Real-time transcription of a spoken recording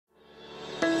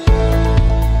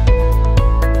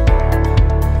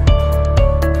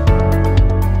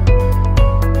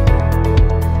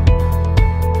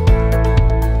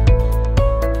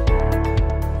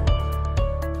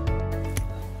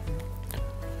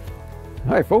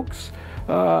Hi folks,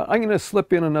 I'm going to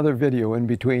slip in another video in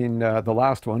between the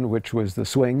last one, which was the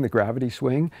swing, the gravity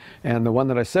swing, and the one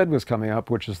that I said was coming up,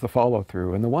 which is the follow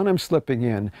through. And the one I'm slipping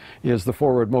in is the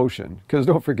forward motion, because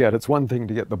don't forget, it's one thing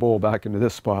to get the bowl back into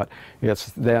this spot.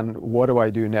 It's then what do I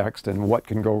do next, and what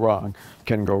can go wrong,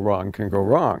 can go wrong, can go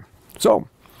wrong. So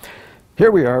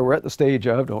here we are, we're at the stage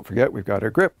of, don't forget, we've got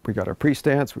our grip, we've got our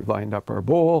pre-stance, we've lined up our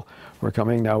bowl, we're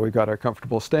coming now, we've got our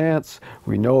comfortable stance.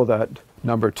 We know that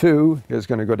number 2 is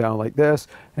going to go down like this,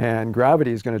 and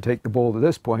gravity is going to take the bowl to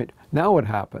this point. Now what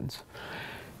happens?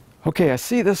 Okay, I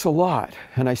see this a lot,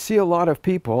 and I see a lot of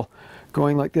people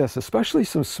going like this, especially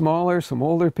some smaller, some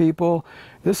older people.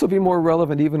 This will be more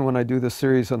relevant even when I do this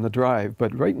series on the drive,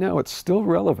 but right now it's still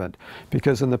relevant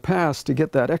because in the past, to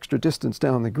get that extra distance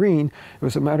down the green, it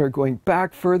was a matter of going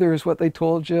back further is what they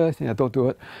told you. Yeah, don't do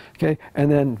it, okay?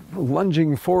 And then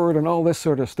lunging forward and all this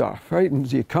sort of stuff, right? And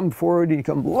you come forward and you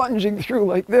come lunging through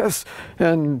like this,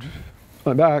 and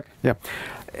I'm back, yeah.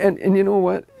 And you know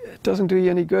what? It doesn't do you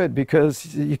any good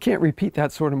because you can't repeat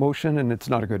that sort of motion, and it's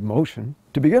not a good motion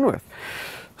to begin with.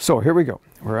 So here we go.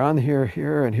 We're on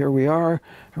here, and here we are,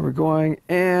 and we're going,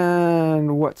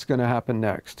 and what's going to happen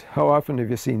next? How often have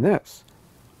you seen this?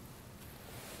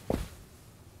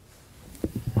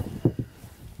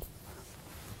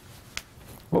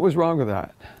 What was wrong with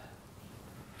that?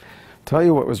 Tell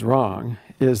you what was wrong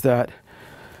is that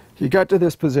you got to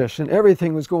this position,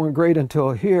 everything was going great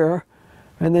until here,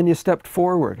 and then you stepped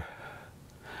forward.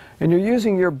 And you're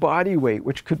using your body weight,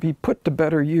 which could be put to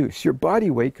better use. Your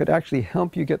body weight could actually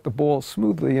help you get the bowl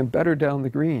smoothly and better down the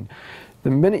green.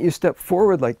 The minute you step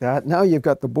forward like that, now you've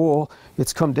got the bowl,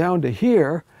 it's come down to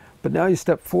here, but now you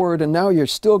step forward and now you're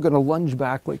still going to lunge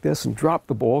back like this and drop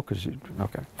the bowl because you,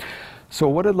 okay. So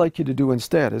what I'd like you to do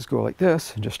instead is go like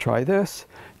this and just try this,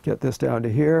 get this down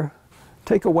to here.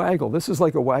 Take a waggle. This is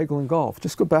like a waggle in golf.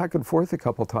 Just go back and forth a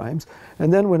couple times.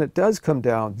 And then when it does come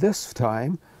down this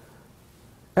time,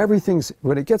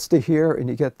 when it gets to here and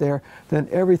you get there, then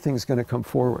everything's going to come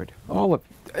forward.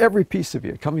 Every piece of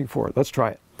you coming forward. Let's try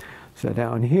it. So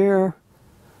down here,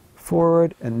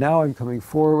 forward, and now I'm coming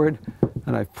forward,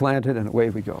 and I've planted, and away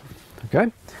we go.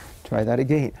 Okay? Try that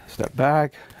again. Step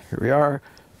back. Here we are.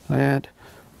 Plant,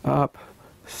 up,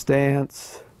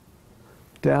 stance,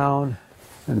 down,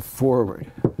 and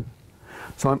forward.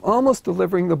 So I'm almost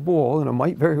delivering the bowl, and it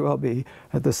might very well be,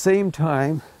 at the same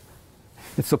time,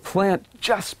 it's a plant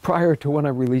just prior to when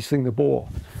I'm releasing the bowl.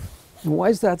 Why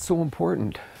is that so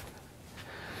important?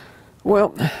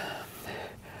 Well,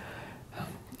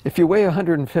 if you weigh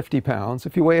 150 pounds,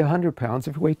 if you weigh 100 pounds,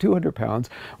 if you weigh 200 pounds,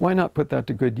 why not put that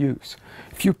to good use?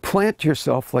 If you plant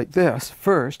yourself like this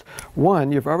first,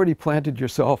 one, you've already planted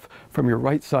yourself from your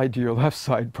right side to your left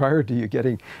side prior to you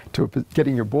getting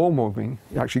your bowl moving,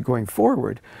 actually going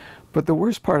forward. But the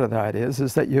worst part of that is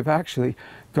that you've actually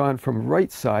gone from right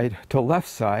side to left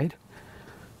side.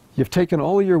 You've taken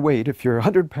all your weight. If you're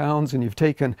 100 pounds and you've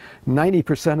taken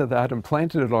 90% of that and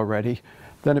planted it already,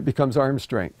 then it becomes arm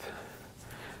strength.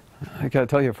 I gotta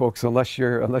tell you folks, unless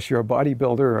you're a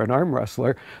bodybuilder or an arm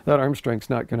wrestler, that arm strength's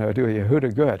not gonna do you a hoot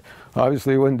of good.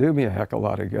 Obviously it wouldn't do me a heck of a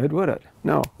lot of good, would it?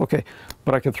 No, okay,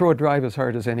 but I can throw a drive as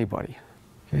hard as anybody.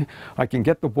 Okay? I can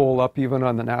get the bowl up even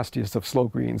on the nastiest of slow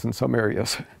greens in some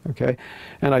areas, okay?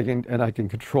 And I can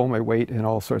control my weight in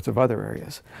all sorts of other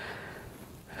areas.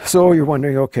 So you're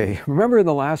wondering, okay, remember in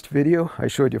the last video I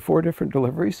showed you 4 different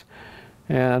deliveries?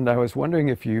 And I was wondering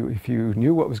if you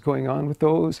knew what was going on with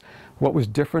those, what was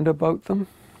different about them.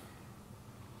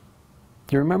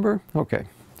 Do you remember? Okay,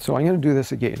 so I'm going to do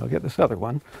this again. I'll get this other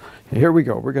one. And here we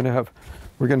go. We're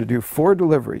going to do 4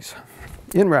 deliveries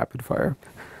in rapid fire.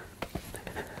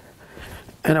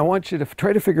 And I want you to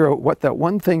try to figure out what that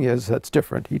one thing is that's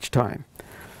different each time.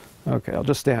 Okay, I'll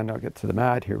just stand. I'll get to the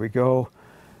mat. Here we go.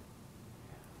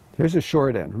 Here's a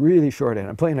short end, really short end.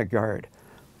 I'm playing a guard.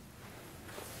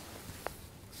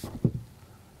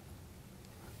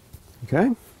 Okay,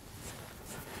 I'm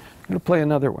going to play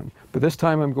another one, but this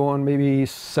time I'm going maybe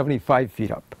 75 feet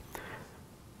up.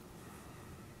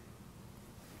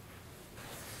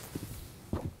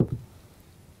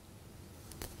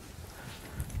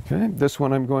 Okay, this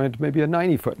one I'm going to maybe a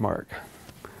 90-foot mark.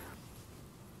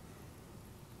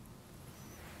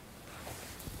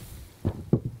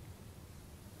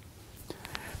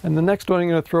 And the next one I'm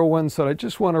going to throw one so I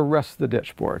just want to rest the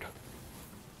ditch board.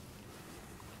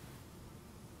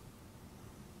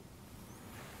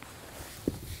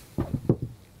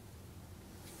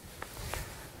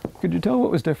 Could you tell what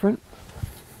was different?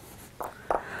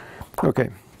 Okay,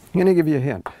 I'm going to give you a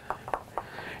hint.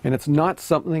 And it's not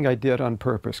something I did on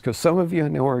purpose, because some of you I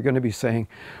know are going to be saying,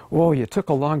 oh, you took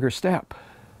a longer step.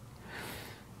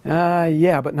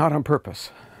 Yeah, but not on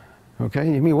purpose.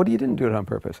 Okay, you mean, what do you didn't do it on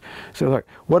purpose? So look,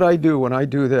 what I do when I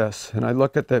do this, and I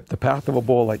look at the path of a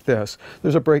bowl like this,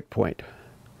 there's a break point.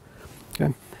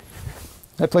 Okay,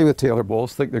 I play with Taylor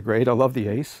bowls, think they're great, I love the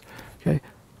ace. Okay,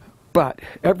 but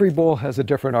every bowl has a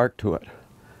different arc to it.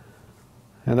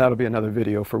 And that'll be another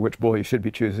video for which bowl you should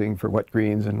be choosing for what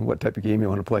greens and what type of game you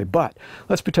want to play. But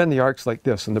let's pretend the arc's like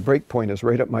this and the break point is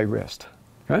right at my wrist.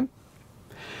 Okay?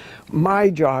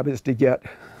 My job is to get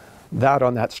that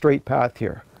on that straight path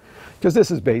here. Because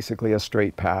this is basically a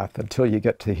straight path until you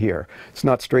get to here. It's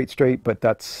not straight, but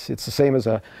it's the same as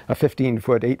a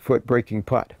 15-foot, 8-foot breaking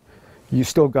putt. You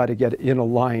still got to get in a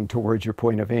line towards your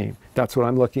point of aim. That's what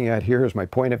I'm looking at here, is my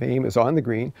point of aim is on the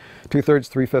green, 2/3,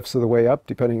 3/5 of the way up,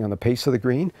 depending on the pace of the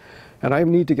green. And I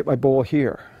need to get my bowl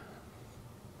here.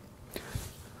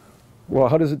 Well,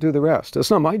 how does it do the rest?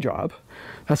 It's not my job.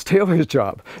 That's Taylor's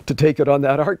job, to take it on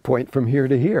that arc point from here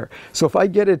to here. So if I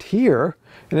get it here,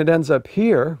 and it ends up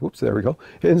here, whoops, there we go,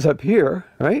 it ends up here,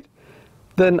 right?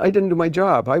 Then I didn't do my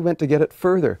job. I went to get it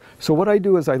further. So what I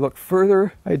do is I look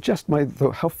further, I adjust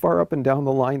how far up and down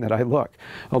the line that I look.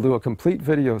 I'll do a complete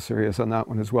video series on that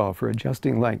one as well for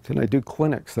adjusting length. And I do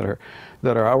clinics that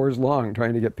are hours long,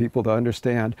 trying to get people to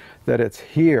understand that it's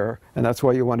here, and that's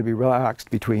why you want to be relaxed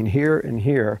between here and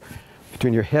here,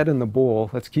 between your head and the bowl.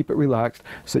 Let's keep it relaxed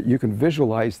so that you can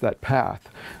visualize that path,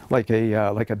 like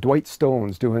a Dwight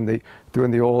Stone's doing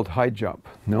the old high jump.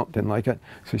 Nope, didn't like it.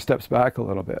 So he steps back a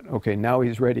little bit. Okay, now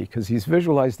he's ready because he's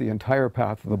visualized the entire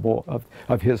path of the bowl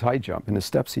of his high jump and the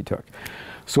steps he took.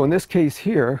 So in this case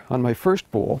here, on my first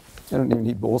bowl, I don't even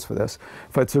need bowls for this.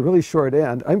 If it's a really short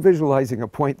end, I'm visualizing a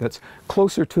point that's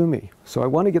closer to me. So I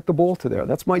want to get the bowl to there.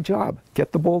 That's my job.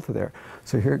 Get the bowl to there.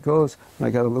 So here it goes. And I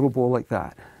got a little bowl like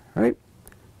that. Right?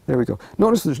 There we go.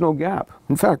 Notice there's no gap.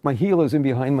 In fact, my heel is in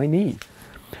behind my knee.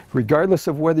 Regardless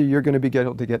of whether you're going to be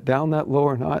able to get down that low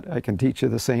or not, I can teach you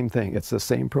the same thing. It's the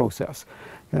same process.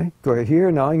 Okay? Go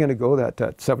here. Now I'm going to go that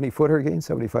 70-footer again,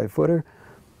 75-footer.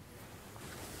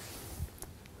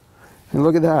 And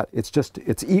look at that.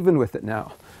 It's even with it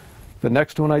now. The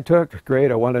next one I took,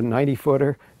 great, I wanted a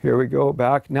 90-footer. Here we go,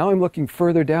 back. Now I'm looking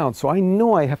further down, so I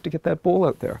know I have to get that bowl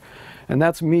out there. And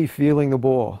that's me feeling the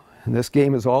bowl. And this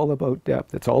game is all about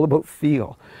depth. It's all about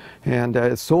feel, and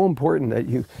it's so important that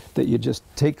you just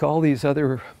take all these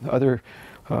other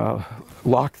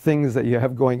lock things that you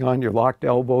have going on, your locked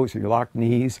elbows, your locked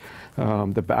knees,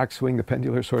 the backswing, the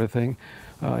pendular sort of thing.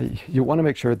 You want to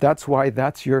make sure that's why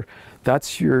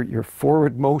your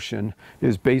forward motion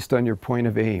is based on your point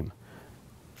of aim.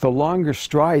 The longer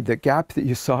stride, the gap that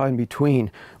you saw in between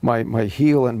my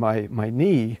heel and my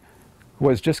knee,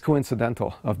 was just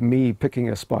coincidental of me picking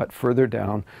a spot further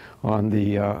down on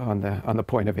the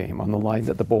point of aim, on the line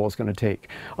that the bowl is going to take.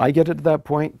 I get it to that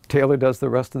point, Taylor does the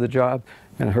rest of the job,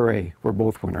 and hooray, we're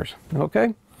both winners.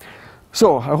 Okay?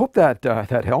 So I hope that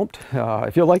that helped.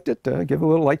 If you liked it, give a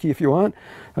little likey if you want.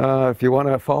 If you want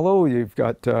to follow, you've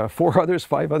got 5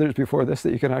 others before this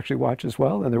that you can actually watch as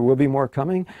well, and there will be more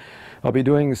coming. I'll be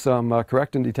doing some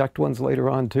correct and detect ones later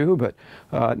on too, but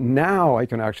now I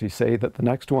can actually say that the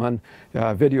next one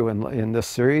video in this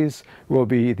series will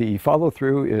be the follow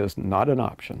through is not an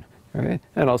option. All right?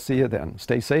 And I'll see you then.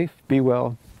 Stay safe, be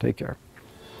well, take care.